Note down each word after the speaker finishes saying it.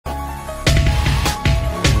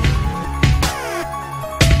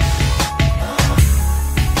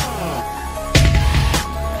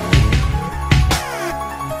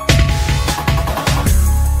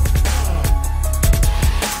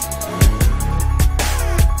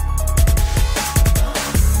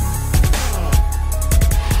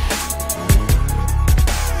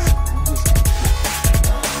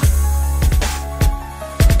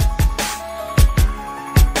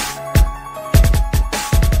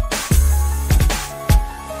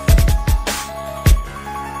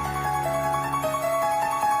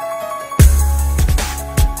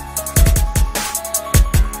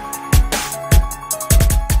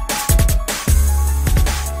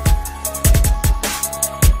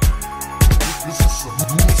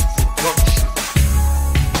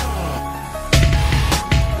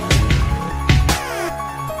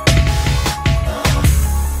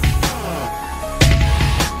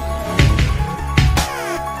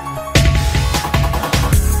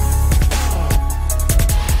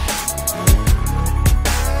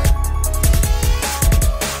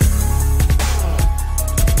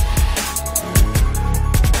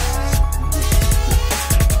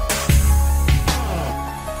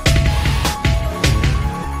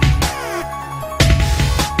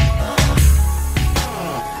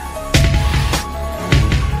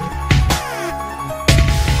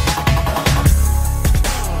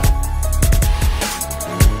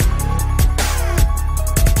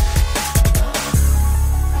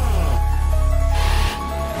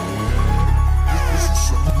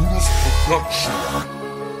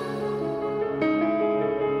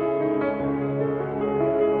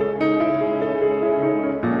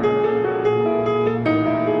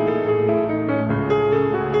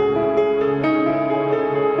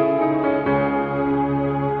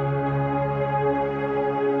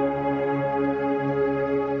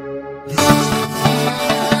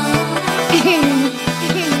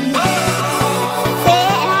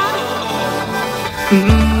Counting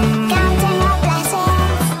my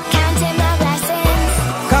blessings, counting my blessings,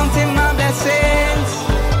 Counting my blessings.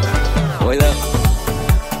 Wait up.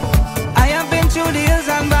 I have been through the hills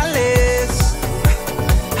and valleys.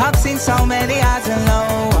 I've seen so many highs and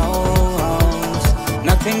lows.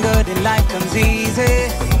 Nothing good in life comes easy.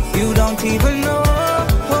 You don't even know.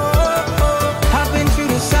 I've been through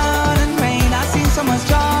the sun and rain. I've seen so much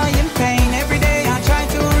joy and pain. Every day I try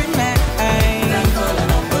to remain.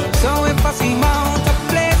 So if I see Mount a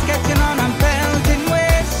place catching on and pelting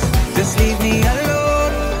waves, just leave me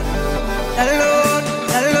alone, alone,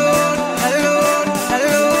 alone, alone,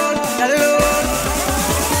 alone, alone.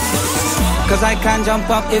 Cause I can jump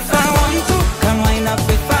up if I want to, can wind up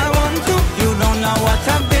if I want to. You don't know what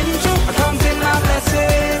I've been through. I count in my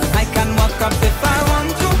blessings. I can walk up if I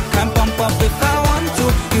want to, can pump up if I want to.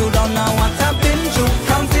 You don't know what I've been through.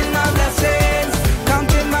 Counting my blessings,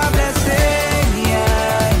 counting my blessings.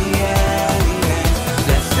 Yeah, yeah, yeah.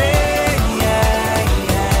 Blessing,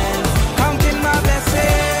 yeah, yeah. Counting my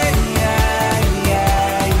blessings. Yeah,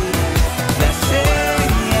 yeah, yeah.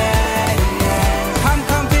 Blessing, yeah, yeah. I'm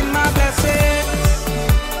counting my blessings.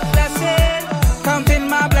 Blessing, counting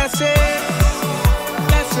my blessings.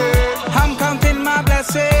 Blessing, I'm counting my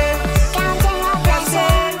blessings. counting my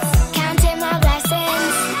blessings, counting my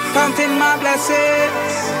blessings. Counting my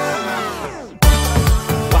blessings.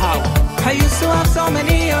 Wow. I used to have so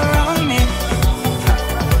many around me.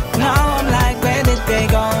 Now I'm like, where did they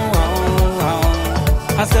go?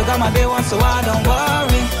 I still got my day ones, so I don't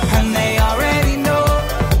worry. And they already know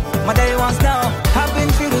my day ones now. I've been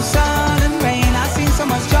through the sun and rain. I've seen so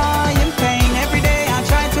much joy and pain. Every day I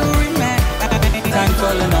try to remain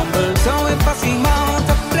thankful and humble. So if I see Mount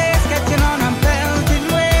a place catching on and pelting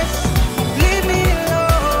waves, leave me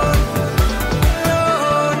alone,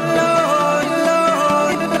 alone,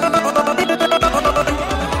 alone, alone.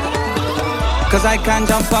 Cause I can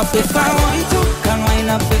jump up if I want to, can wind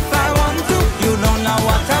up if I want to. You don't know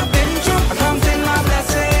what I've been through. I count in my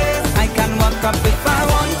blessings. I can walk up if I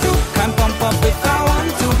want to, can pump up if I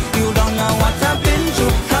want to. You don't know what I've been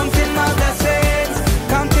through. Counting my blessings,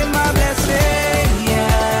 counting my blessings. Yeah,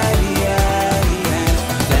 yeah, yeah.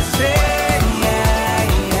 Blessing, yeah,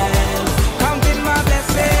 yeah. Counting my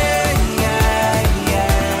blessings. Yeah,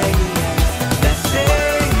 yeah, yeah.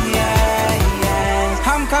 Blessing, yeah,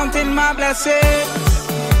 yeah. I'm counting my blessings.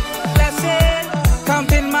 Blessing,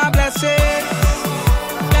 counting my blessings.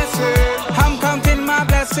 Blessing, I'm counting my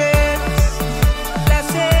blessings.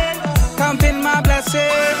 Blessing, counting my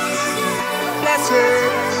blessings.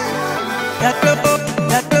 Blessings.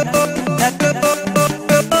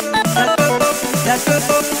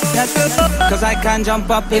 Cause I can jump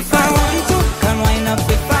up if I want to, can wind up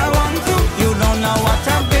if I want to. You don't know what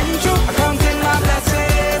I've been through. I count in my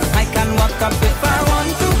blessings. I can walk up if I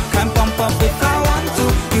want to, can pump up if I want to.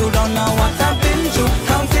 You don't know what I've been through.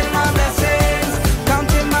 Counting my blessings,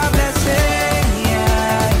 counting my blessings.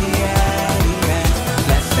 Yeah, yeah, yeah.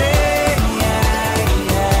 Blessing,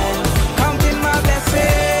 yeah, yeah. Counting my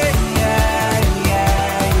blessings. Yeah,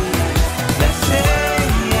 yeah, yeah.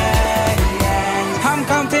 Blessing, yeah, yeah. I'm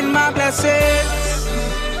counting my blessings.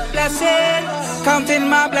 Blessing, counting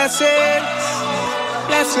my blessings.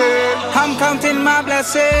 Blessing, I'm counting my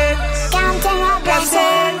blessings. Counting my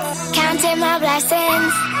blessings, counting my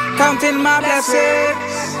blessings. Counting my blessings.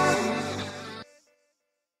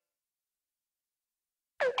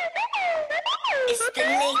 It's the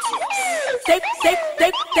latest.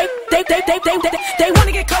 They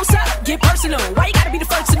wanna get closer, get personal. Why you gotta be the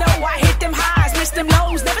first to know? I hit them highs, miss them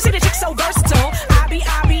lows. Never seen a chick so versatile. I've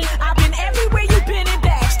been everywhere you've been and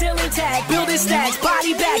back. Still intact, building stacks,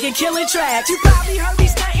 body bag and killing tracks. You probably heard me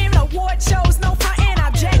stunting, award shows, no frontin'.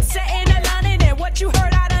 I'm jet setting in London, and what you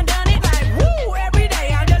heard, I done it. Like woo, every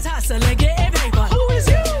day I'm just hustling, getting paper. Who is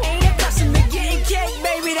you? Ain't accustomed to getting cake,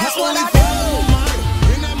 baby. That's what I do.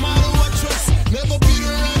 Never beat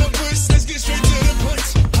around the bush, let's get straight to the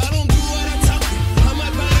punch. I don't do what I talk, I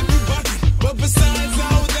might buy a few buckets. But besides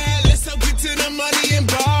all that, let's all get to the money and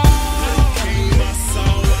ball. Hey, my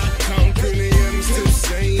soul, I count clearly, I'm still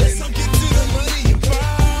saying. Let's all get to the money and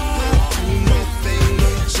ball. Do my thing, no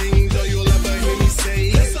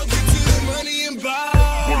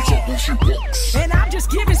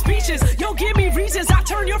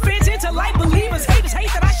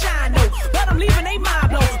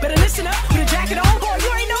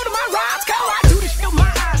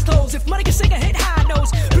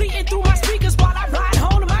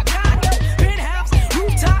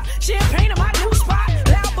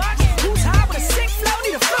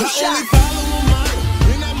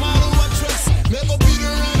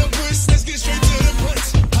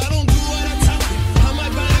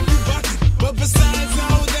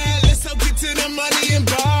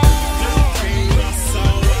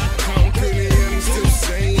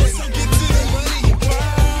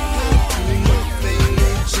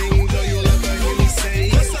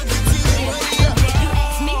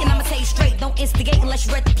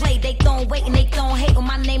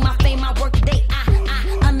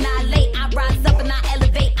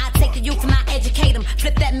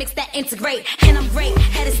Flip that, mix that, integrate. And I'm great,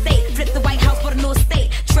 head of state. Flip the White House for the new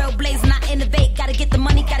estate. Trailblazing, I innovate. Gotta get the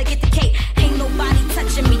money, gotta get the cake. Ain't nobody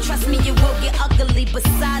touching me. Trust me, it will get ugly.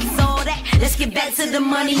 Besides all that, let's get back to the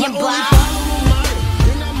money and blah.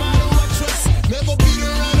 Never beat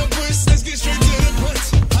around the bush, let's get straight to the punch.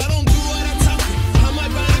 I don't do what I talk, I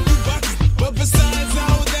might buy a new bucket. But besides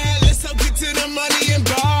all that, let's all get to the money and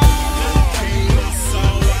ball. Hey, that's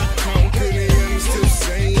all I conquered and I'm still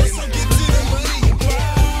saying. Let's all get to the money and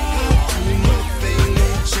ball. Nothing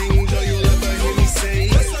won't change, all you'll ever hear me say.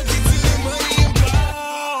 Let's all get to the money and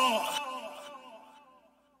ball.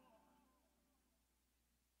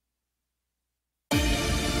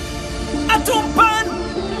 I don't ban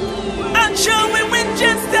and show me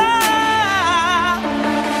Winchester.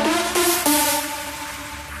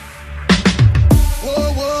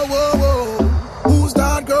 Whoa, whoa, whoa, whoa. Who's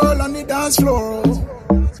that girl on the dance floor?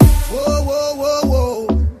 Whoa, whoa, whoa, whoa.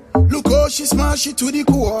 Look how she smash it to the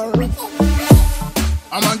core.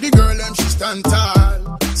 Among the girl, them she stand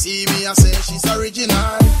tall. See me, I say she's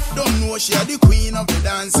original. Don't know she are the queen of the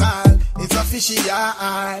dance hall. It's official.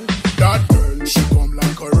 That girl, she come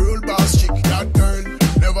like a real boss chick. That girl,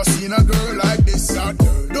 never seen a girl like this. That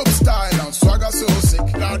girl, dope style and swagger so sick.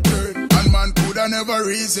 That girl, and man coulda never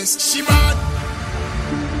resist. She bad.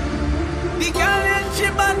 The girl and she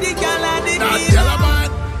bad, the girl and the That girl a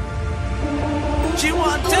bad. She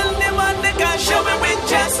want tell the man they can show me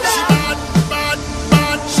Winchester. She bad, bad,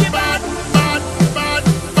 bad. She bad, bad, bad,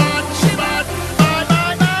 bad. She bad, bad,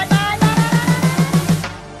 bad, bad, bad, bad.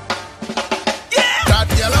 Yeah. That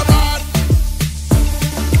girl a bad.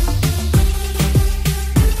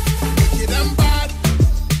 Wicked and bad.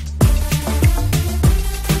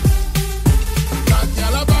 That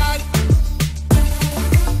girl a bad.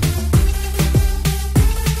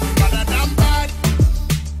 Badder than bad.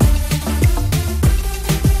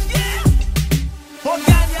 Oh,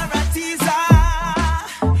 girl, you're a teaser.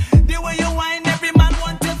 The way you whine, every man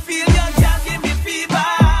want to feel your girl, give me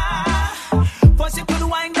fever. First you could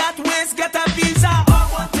whine that waist, get a visa, or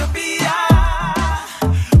want to be ya.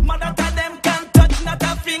 Mother tell them can't touch not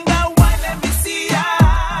a finger, why let me see ya.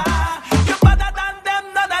 You better than them,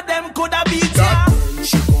 none of them could have beat ya. That girl,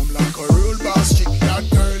 she come like a real boss chick. That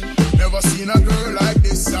girl, never seen a girl like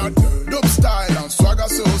this. That girl, dope style and swagger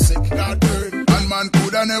so sick. That girl, and man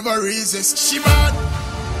coulda never resist. She bad.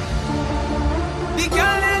 The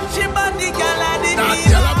girl and she bad, the girl and the That diva.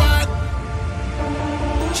 girl a bad.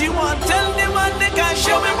 She want tell the man they can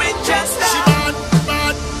show me Winchester. She bad,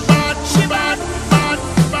 bad, bad. She bad, bad,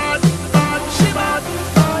 bad, bad. She bad,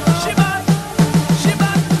 bad, she bad, she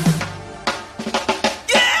bad.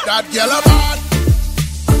 Yeah. That girl a bad.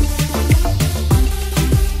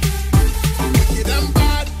 Wicked and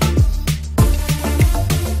bad.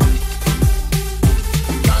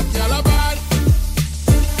 That girl a bad.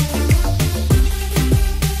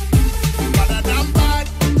 Badder than bad.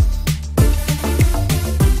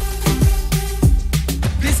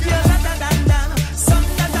 This girl hotter than Dan. Some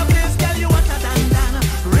that a place, girl, you hotter than Dan.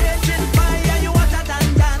 Raging fire, you hotter than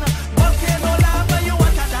Dan. Volcano lava, you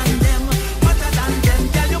hotter than them. Hotter than them,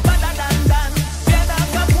 girl, you better than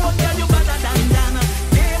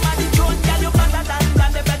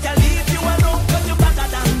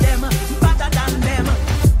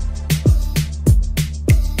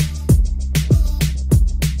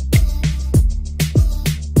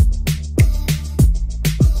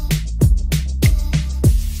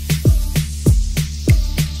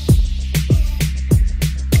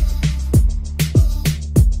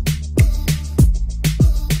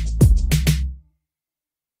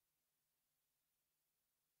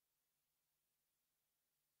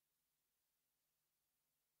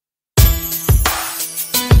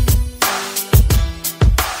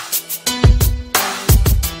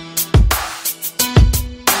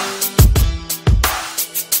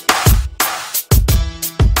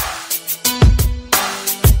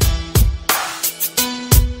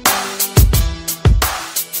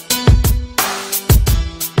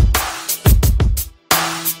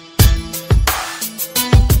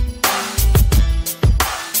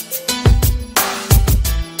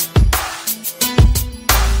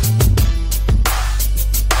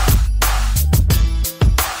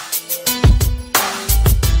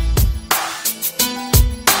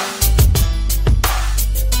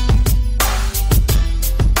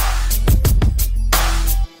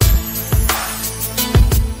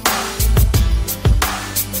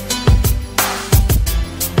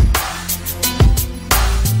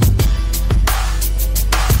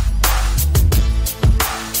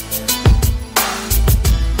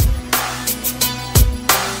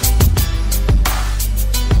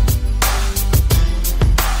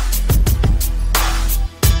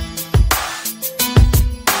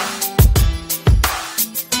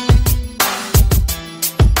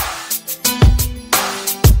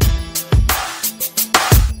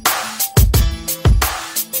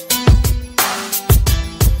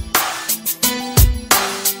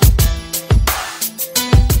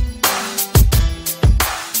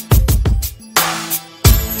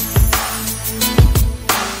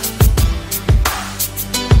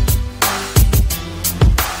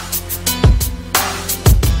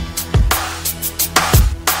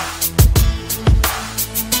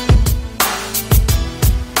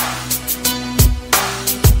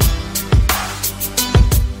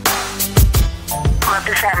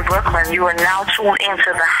You are now tuned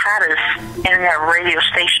into the hottest internet radio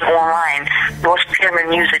station online, North Pyramid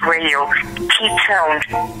Music Radio. Keep tuned.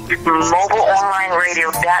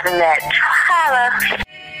 MobileOnlineRadio.net. Holla!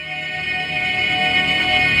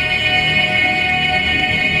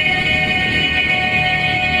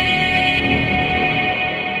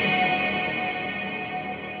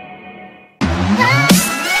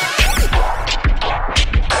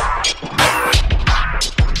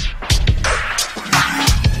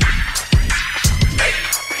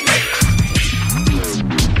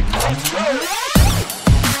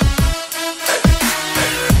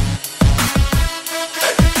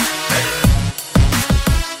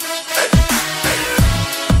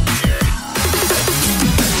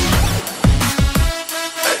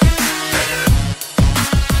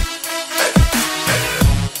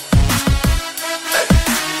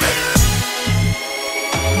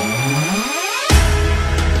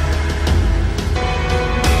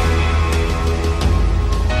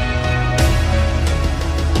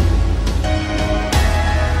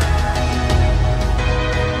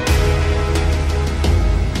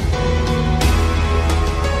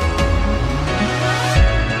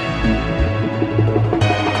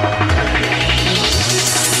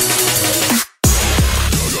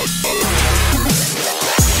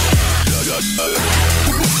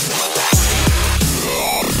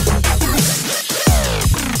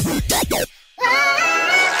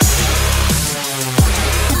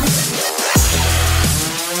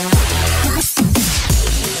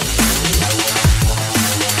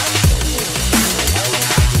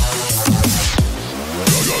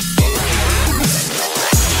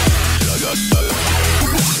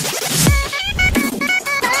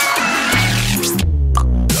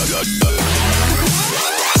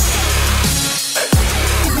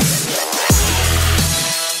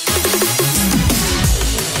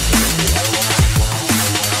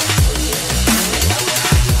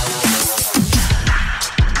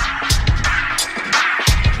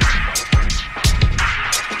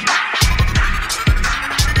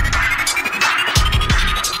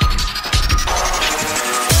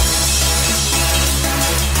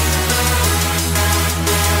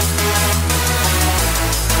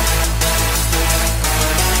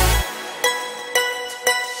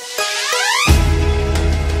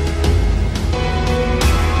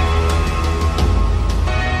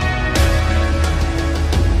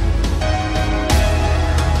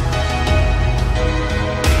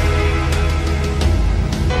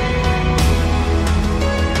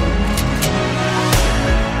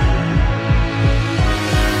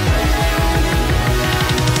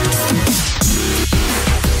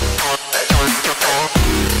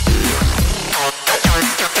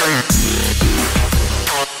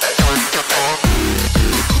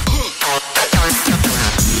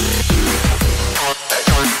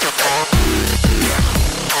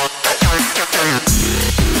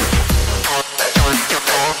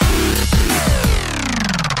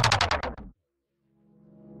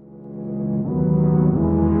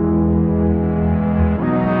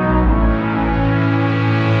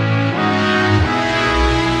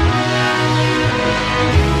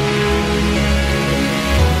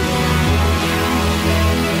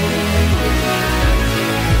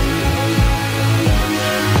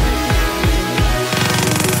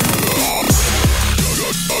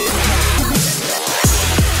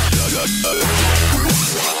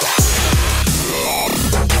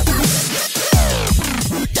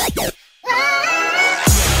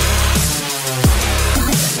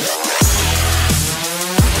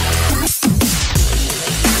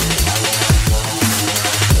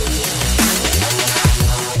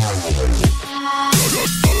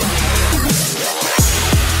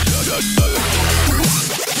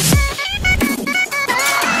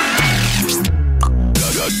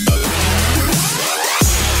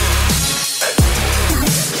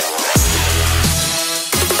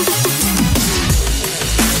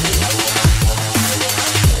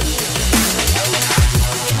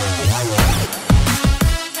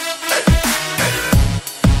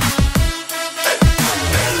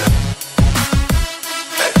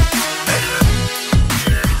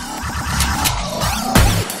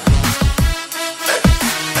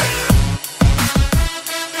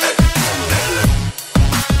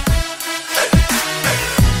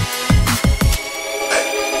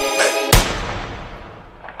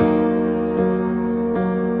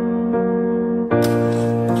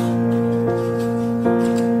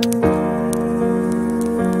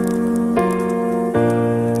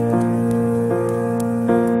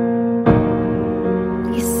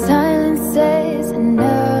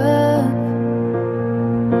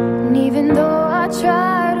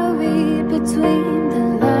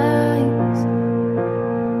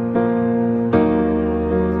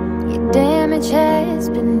 damage has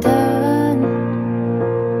been done,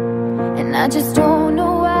 and I just don't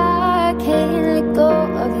know why I can't let go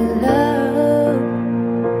of your love.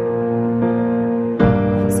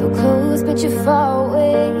 So close but you're far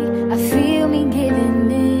away, I feel me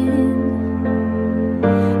giving in.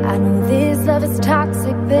 I know this love is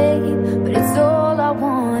toxic, babe, but it's all I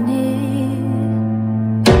wanted.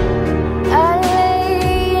 I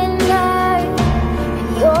lay at night in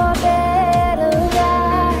your bed of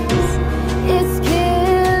lies. It's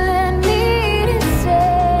killing me to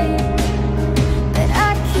say that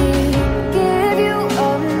I can't give you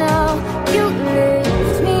up now. You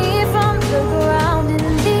lift me from the ground in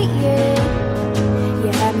the air. You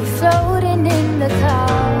had me floating in the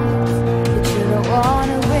clouds, but you're the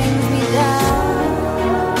one who brings me down.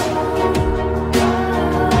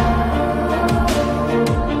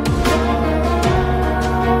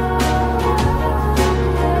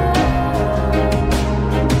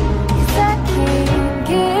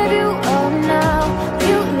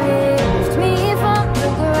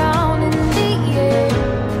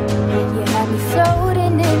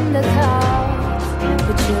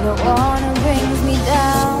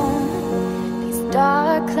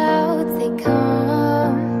 Dark clouds, they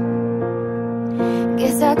come.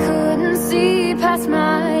 Guess I couldn't see past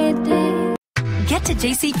my day. Get to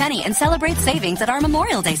JCPenney and celebrate savings at our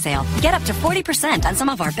Memorial Day sale. Get up to 40% on some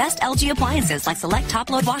of our best LG appliances like select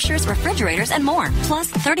top-load washers, refrigerators, and more.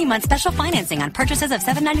 Plus, 30-month special financing on purchases of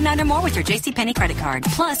 $7.99 or more with your JCPenney credit card.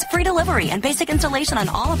 Plus, free delivery and basic installation on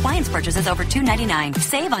all appliance purchases over $2.99.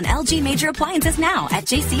 Save on LG major appliances now at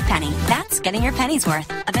JCPenney. That's getting your pennies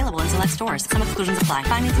worth. Available in select stores. Some exclusions apply.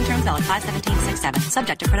 Financing terms valid 5/17/67.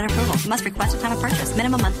 Subject to credit approval. You must request at time of purchase.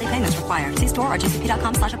 Minimum monthly payments required. See store or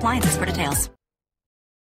jcp.com/appliances for details.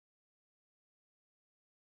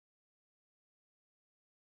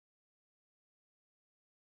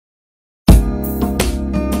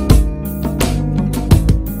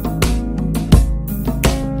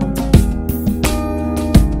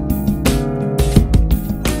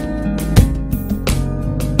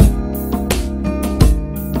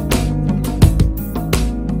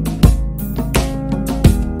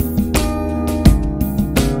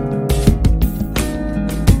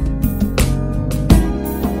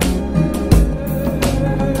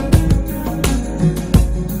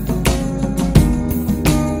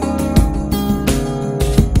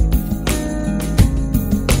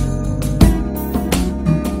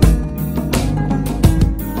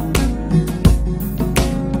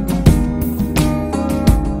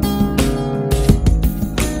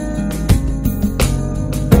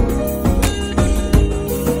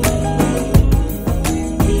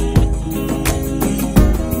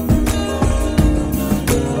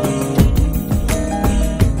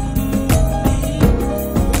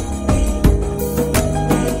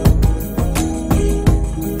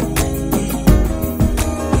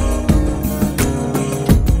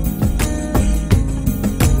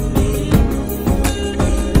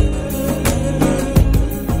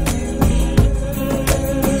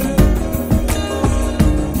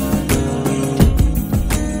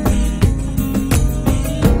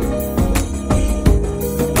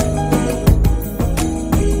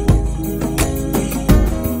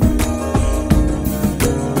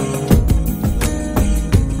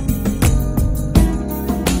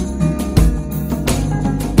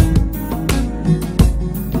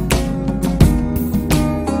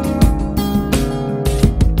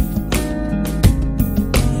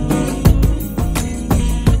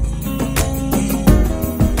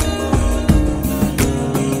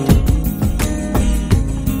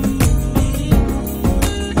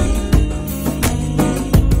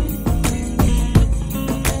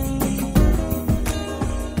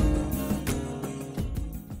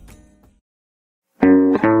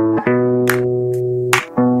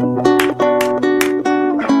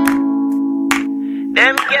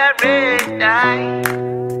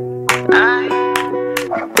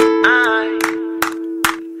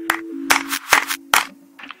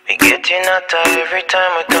 Every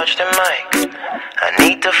time we touch the mic, I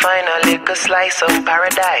need to find a little slice of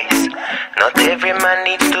paradise. Not every man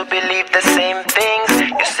needs to believe the same things.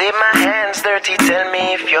 You say my hands dirty, tell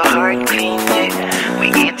me if your heart clean, yeah. We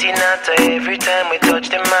eating out every time we touch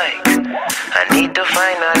the mic. I need to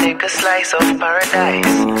find a little slice of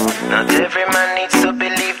paradise. Not every man needs to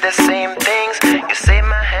believe the same things. You say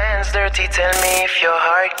my hands dirty, tell me if your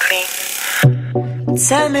heart clean.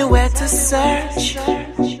 Tell me where to search.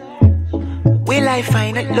 Will I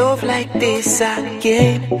find a love like this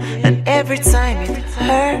again? And every time it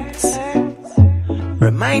hurts,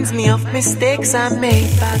 reminds me of mistakes I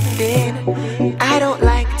made back then. I don't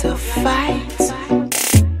like to fight,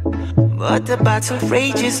 but the battle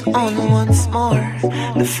rages on once more.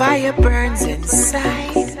 The fire burns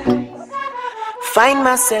inside. Find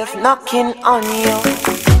myself knocking on you.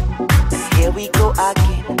 Here we go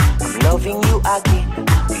again. I'm loving you again.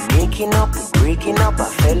 We making up, breaking up. I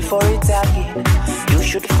fell for it again. You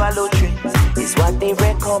should follow trends, is what they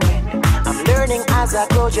recommend. I'm learning as I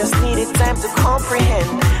go, just needed time to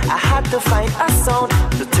comprehend. I had to find a sound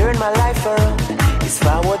to turn my life around. It's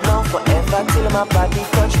forward now forever till my body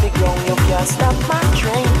touch the ground. You can't stop my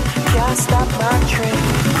train, can't stop my train.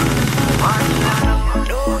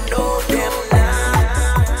 No, no, them now.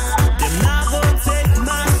 Them now gon' take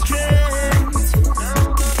my strength.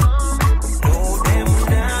 No, them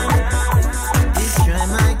now. Destroy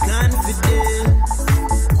my confidence.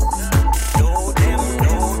 No, them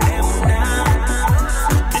now.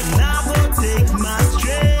 Them now gon' take my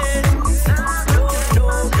strength. No,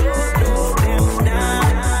 them now.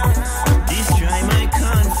 Destroy my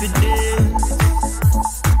confidence.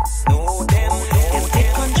 No, them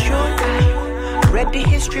take control. Read the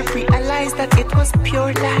history, realize that it was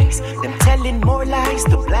pure lies. Them telling more lies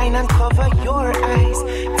to blind and cover your eyes.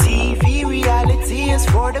 TV reality is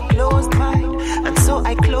for the closed mind, and so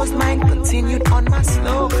I closed mine, continued on my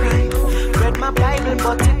slow grind. Read my Bible,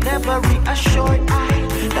 but it never reassured I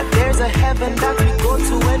that there's a heaven that we go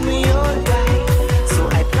to when we all die. So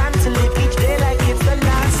I plan to live each day like it's the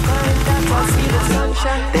last time that I'll see the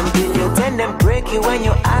sunshine. Them give you 10, them break you when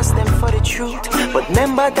you ask them for the truth. But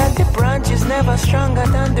remember that the branch is never stronger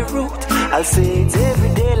than the root. I'll say it every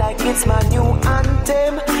day like it's my new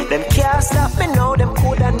anthem. Them can't stop me now, them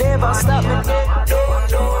coulda never stop me.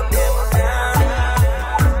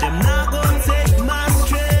 Them not gonna take my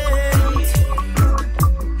strength.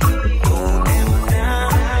 Them now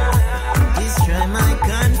destroy my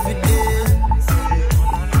confidence.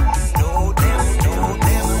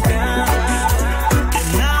 Them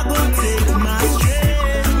not gonna take my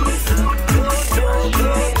strength. Them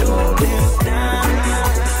now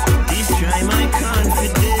destroy my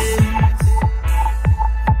confidence.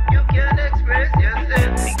 You can't express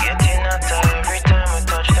yourself. We getting hotter every time we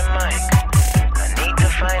touch the mic. I need to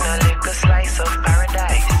find a little slice of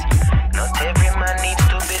paradise. Not every man needs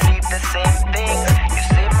to believe the same things. You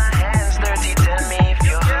say my hands dirty, tell me if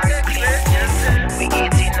your heart clean. We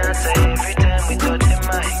getting hotter every time we touch the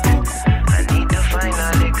mic. I need to find a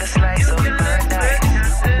little slice of paradise.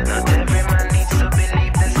 Not every man needs to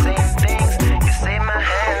believe the same things. You say my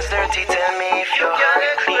hands dirty, tell me if your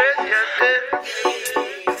heart clean.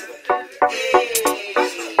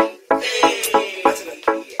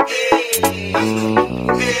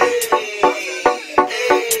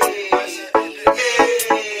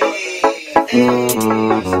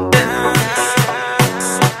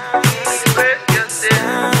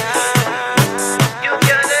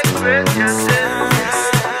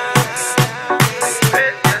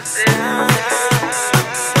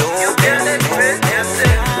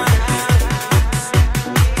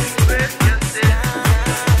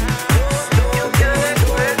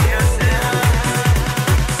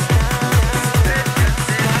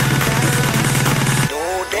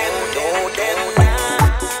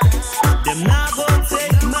 Them not gonna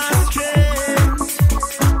take my strength.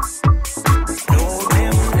 No,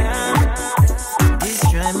 them now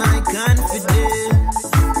destroy my confidence.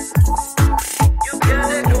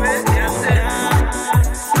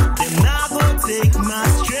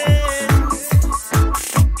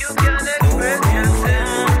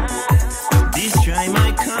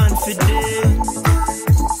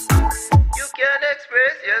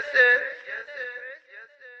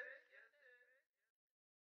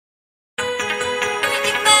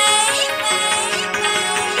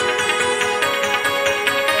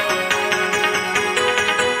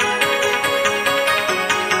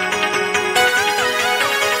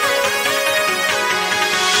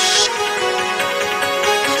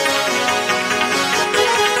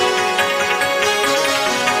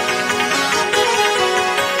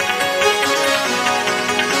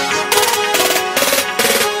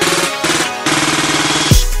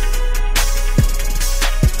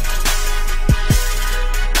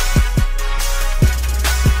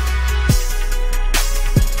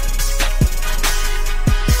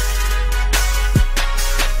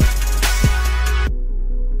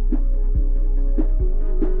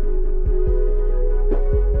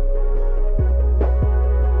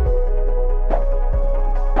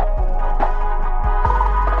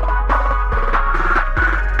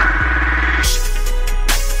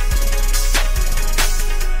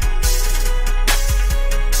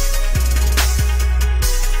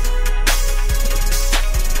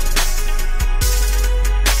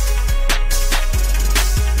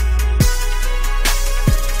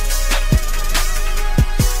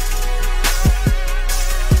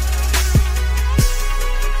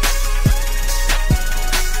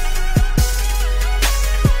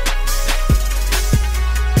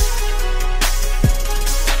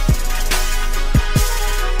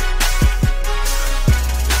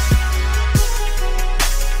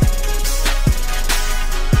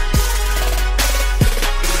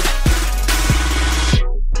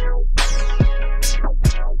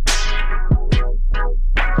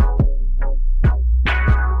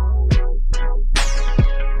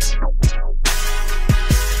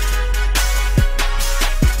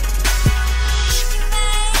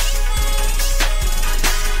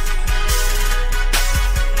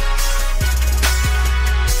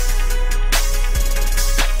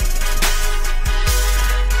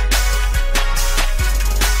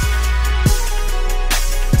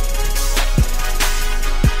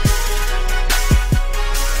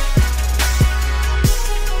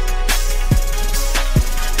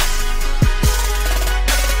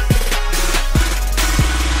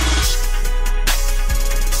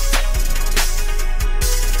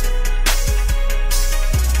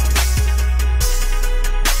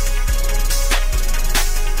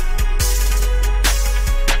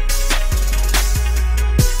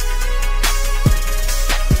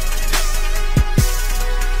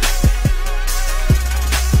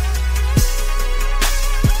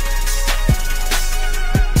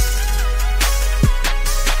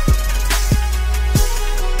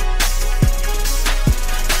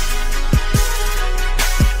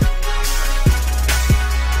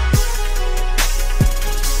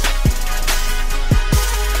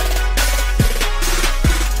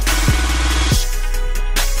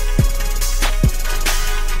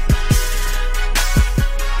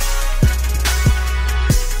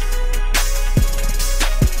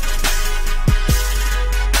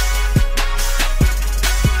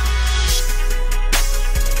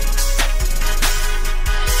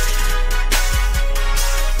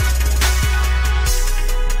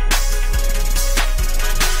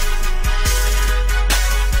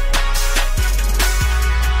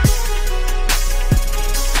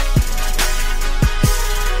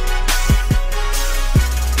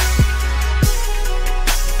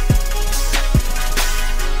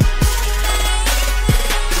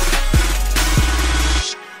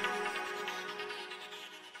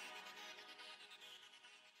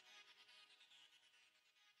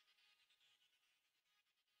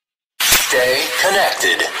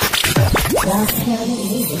 connected.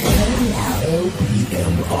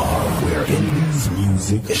 WMR, where indies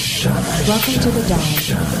music shines. Welcome to the dawn.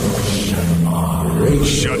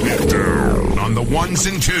 Shut it down on the ones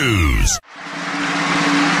and twos.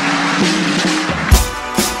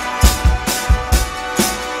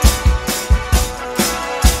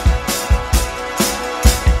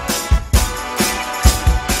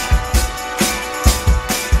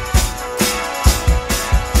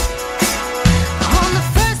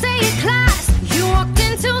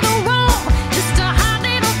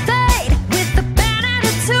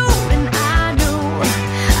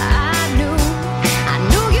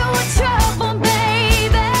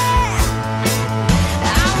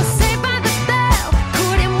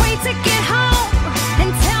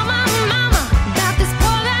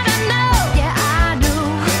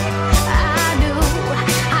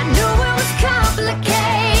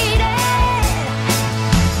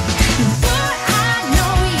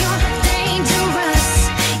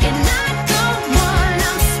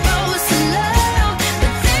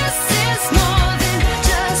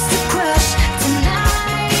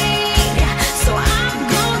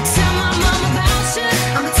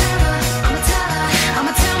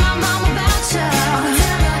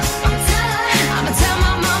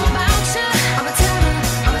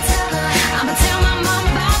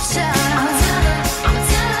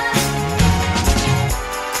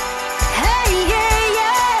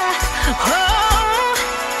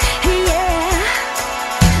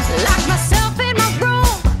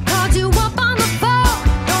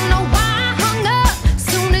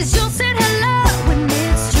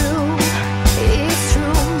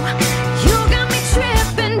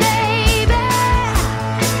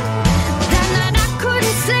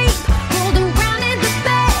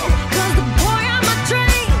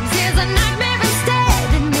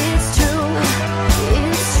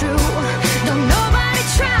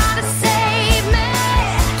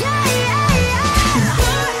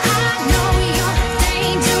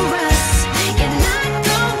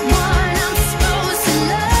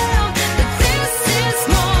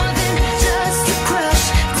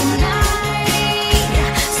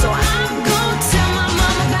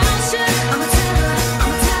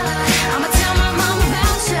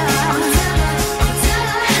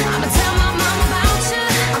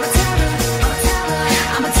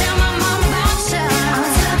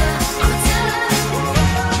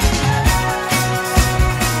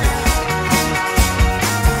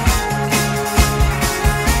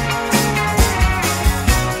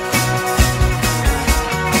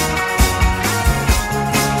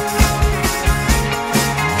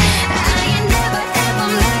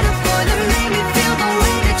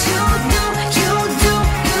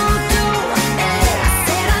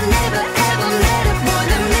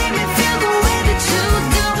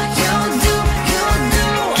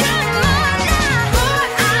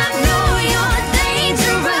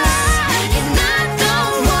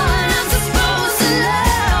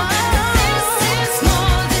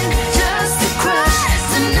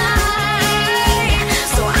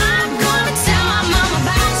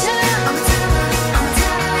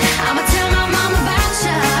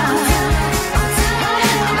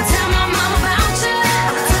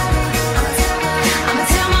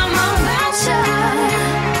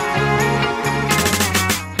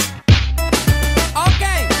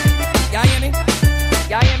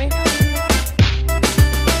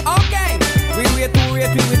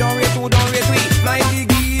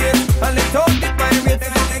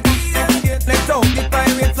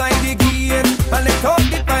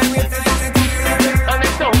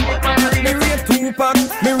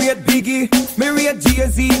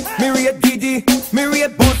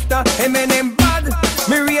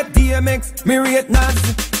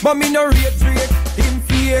 But me no rate Drake, him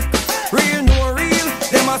fake. Real no real,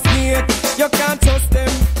 them a snake. You can't trust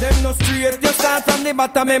them no straight. You start from the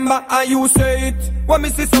bottom member and you say it. When me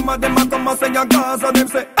see some of them a come and say your Gaza, them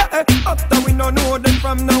say after we no know them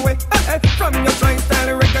from nowhere. From your try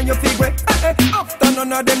style reckon you fig way. After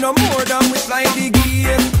none of them no more than we fly the gate.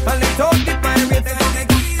 And let out the pirates,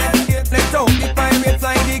 let out the pirates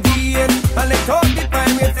fly the gate. And let out the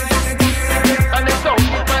pirates, and let out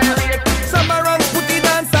the pirates. Some around put the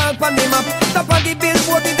dance all on the map. Top of the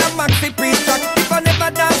billboard in a maxi pre-track. If I never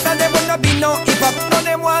dance and there will not be no hip-hop. None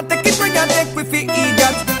them want take it, bring and take with the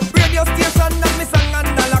idiot. Radio station and me song and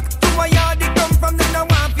a lock. To a yard they come from, them no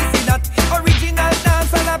want to see that. Original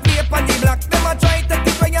dance and a play on the block. Them a try to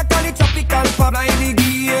keep when you call it tropical pop. Fly the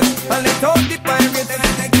gate and let out the pirates.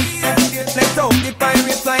 Let out the pirates.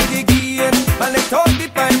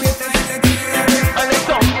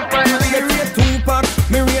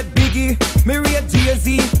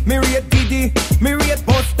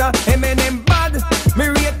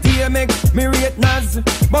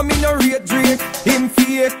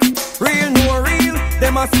 fake. Real no real,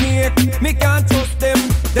 them a snake. Me can't trust them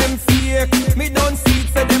fake. Me don't see it,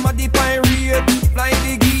 say them a the pirate. Fly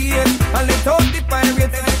the gate, and let out the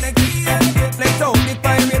pirates. Let out the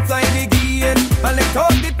pirates, fly the gate, and let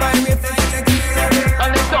out the pirates.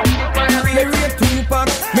 And let out the pirates. Me rate Tupac,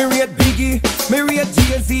 me rate Biggie, me rate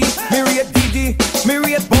Jay-Z, me rate Diddy, me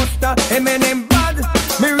rate Busta, Eminem bad.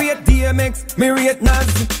 Me rate DMX, me rate Nas,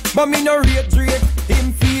 but me no rate Drake,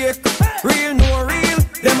 him fake. Real no real,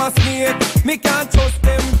 them a snake. Me can't trust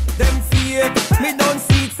them fake. Me don't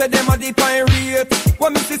see it, say them a the pirate.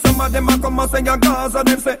 When me see some of them a come and say a Gaza,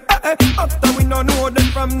 them say after we no know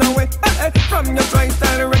them from nowhere. From your try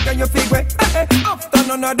style reckon your fig way. After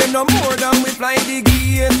none of them no more than we fly the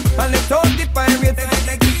gate. And let out the pirates,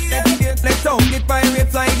 let out the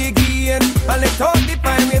pirates fly the gate. And let out the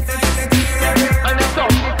pirates, and let out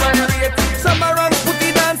the pirates. Some around put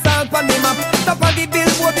the dance on the map. Top of the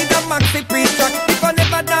billboard with a maxi pre-track. If I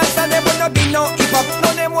never dance and there would not be no hip-hop.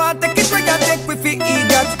 No them want take it, we can take with the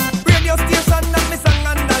idiots. Radio station and me song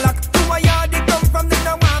and the lock. To a yard they come from, them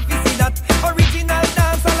no want to see that. Original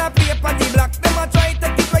dance all a play on the block. Them a try to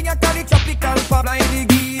keep where you call it tropical pop. Fly the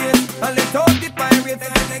gate and let out the pirates.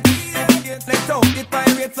 Let out the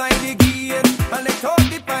pirates, fly the gate and let out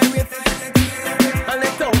the pirates. And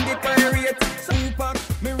let out the pirates. Tupac,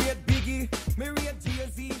 me rate Biggie, me rate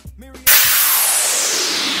Jay-Z, me rate...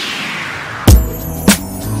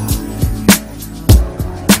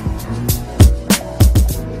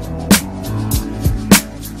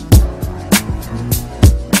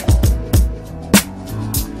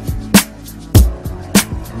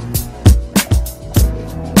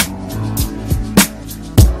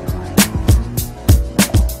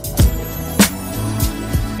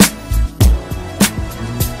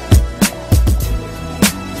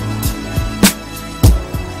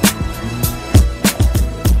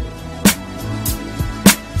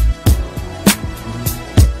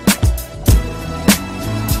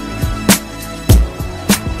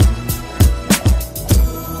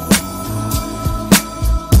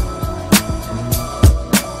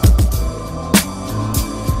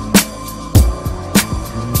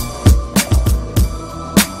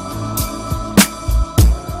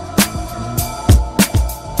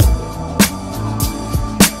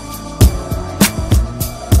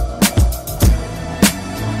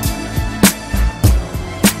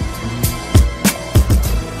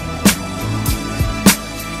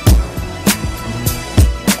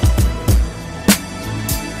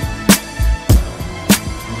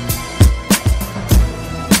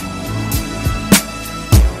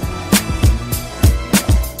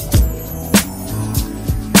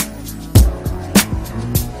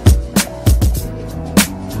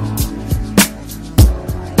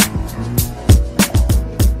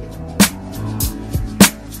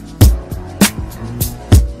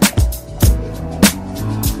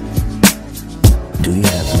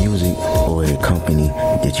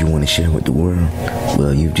 You want to share with the world?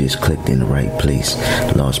 Well, you've just clicked in the right place.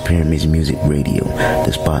 Lost Pyramids Music Radio,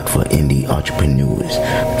 the spot for indie entrepreneurs.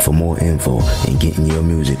 For more info and getting your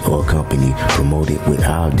music or company promoted with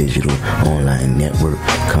our digital online network,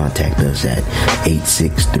 contact us at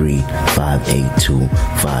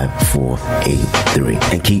 863-582-5483.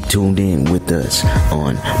 And keep tuned in with us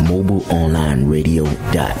on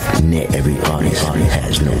mobileonlineradio.net. Every artist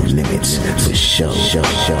has no limits for sure.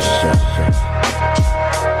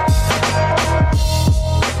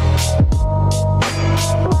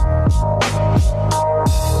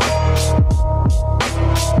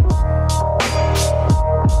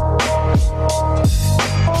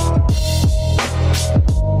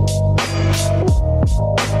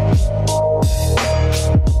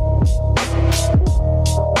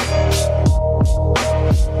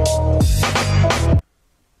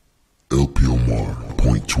 LPMR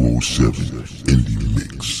 .207 Indie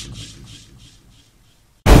Mix.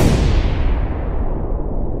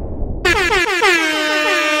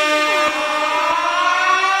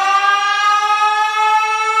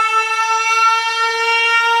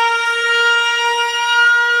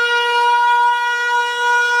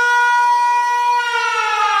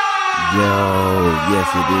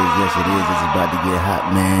 Yes it is. It's about to get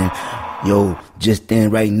hot, man. Yo, just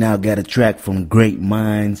then right now got a track from Great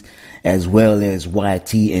Minds as well as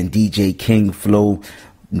YT and DJ King Flow.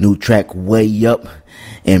 New track, Way Up.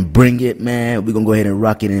 And bring it, man. We're gonna go ahead and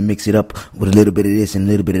rock it and mix it up with a little bit of this and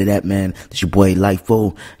a little bit of that, man. It's your boy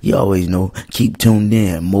Lifeo. You always know, keep tuned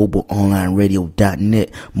in.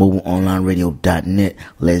 mobileonlineradio.net. mobileonlineradio.net.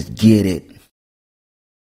 Let's get it.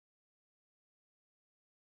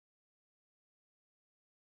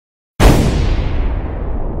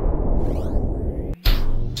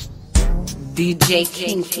 DJ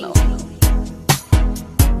King Flow.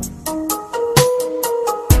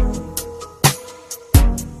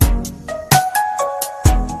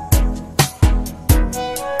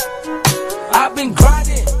 I've been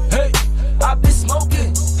grinding, hey, I've been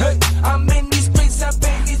smoking, hey, I'm in these streets, I'm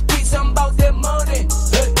paying these beats, I'm about that money,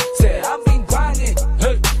 hey, say I've been grinding,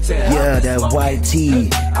 hey, say Yeah, that YT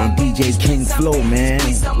and DJ King Flow, man,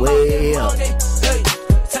 way up. Hey,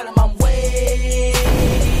 tell him I'm way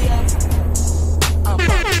up.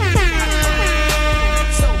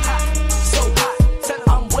 So hot, tell him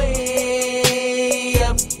I'm way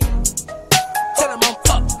up. Tell him I'm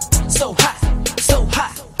up, so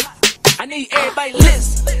hot. I need everybody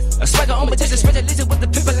listen. A swagger on my chest, specializing with the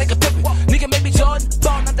people like a pippin'. Nigga make me Jordan,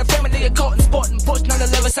 born out the family, nigga caught in sport and push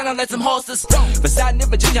 911, sounding like some horses. Beside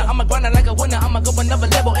never Virginia, I'm a grinder like a winner. I'ma go another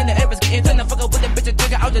level in the air, getting thinner. Fuck up with a bitch and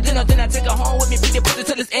trigger out the dinner. Then I take her home with me, beat it, put it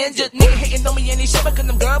till it's injured. Nigga hating on me and he shit because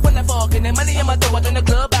I'm good when I fuck. And the money in my door, I turn the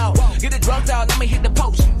club out. Get the drugs out, let me hit the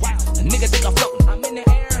post. A nigga think I'm floating, I'm in the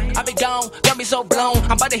air. I be gone, got me so blown.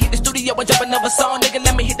 I'm about to hit the studio and drop another song. Nigga,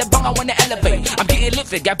 let me hit the bong, I wanna elevate. I'm getting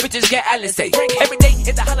lifted, got bitches get Alizé. Every day,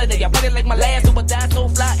 it's a holiday, I party like my last. Do or die, so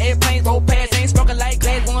fly, airplanes, roll past. Ain't sparking like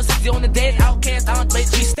glass, 160 on the dead. Outcast, on 3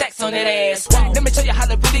 stacks on that ass. Let me show you how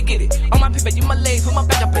to really get it. On my paper, you my leg, put my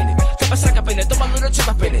back up in it. Trap a sack up in it, throw my little trip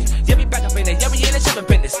up in it. Yeah,